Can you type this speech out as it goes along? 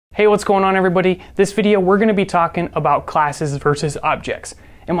Hey, what's going on everybody? This video we're going to be talking about classes versus objects.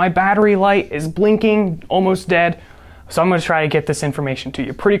 And my battery light is blinking, almost dead, so I'm going to try to get this information to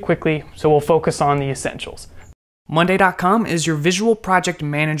you pretty quickly, so we'll focus on the essentials. Monday.com is your visual project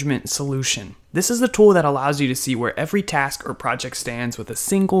management solution. This is the tool that allows you to see where every task or project stands with a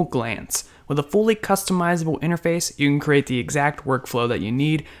single glance. With a fully customizable interface, you can create the exact workflow that you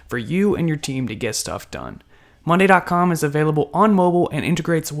need for you and your team to get stuff done. Monday.com is available on mobile and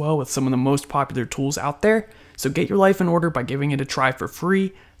integrates well with some of the most popular tools out there, so get your life in order by giving it a try for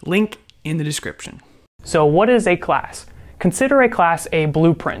free. Link in the description. So what is a class? Consider a class a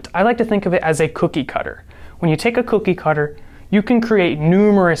blueprint. I like to think of it as a cookie cutter. When you take a cookie cutter, you can create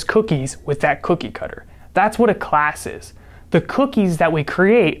numerous cookies with that cookie cutter. That's what a class is. The cookies that we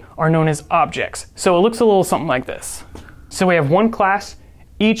create are known as objects. So it looks a little something like this. So we have one class.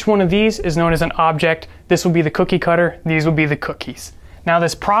 Each one of these is known as an object. This will be the cookie cutter. These will be the cookies. Now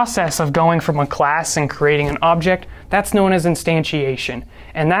this process of going from a class and creating an object, that's known as instantiation.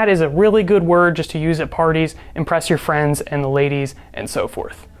 And that is a really good word just to use at parties, impress your friends and the ladies and so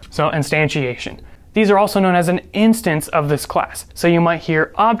forth. So instantiation. These are also known as an instance of this class. So you might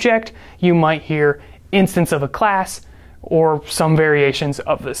hear object, you might hear instance of a class, or some variations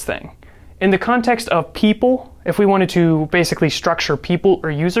of this thing. In the context of people, if we wanted to basically structure people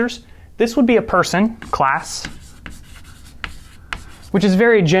or users, this would be a person, class, which is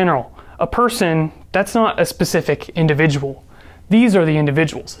very general. A person, that's not a specific individual. These are the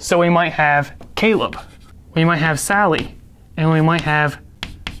individuals. So we might have Caleb, we might have Sally, and we might have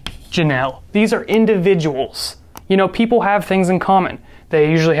Janelle. These are individuals. You know, people have things in common.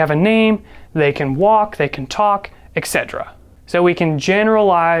 They usually have a name, they can walk, they can talk, etc. So we can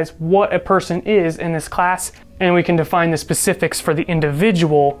generalize what a person is in this class, and we can define the specifics for the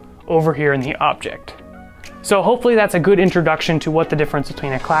individual over here in the object. So hopefully that's a good introduction to what the difference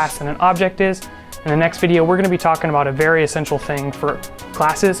between a class and an object is. In the next video, we're going to be talking about a very essential thing for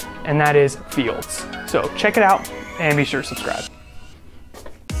classes, and that is fields. So check it out and be sure to subscribe.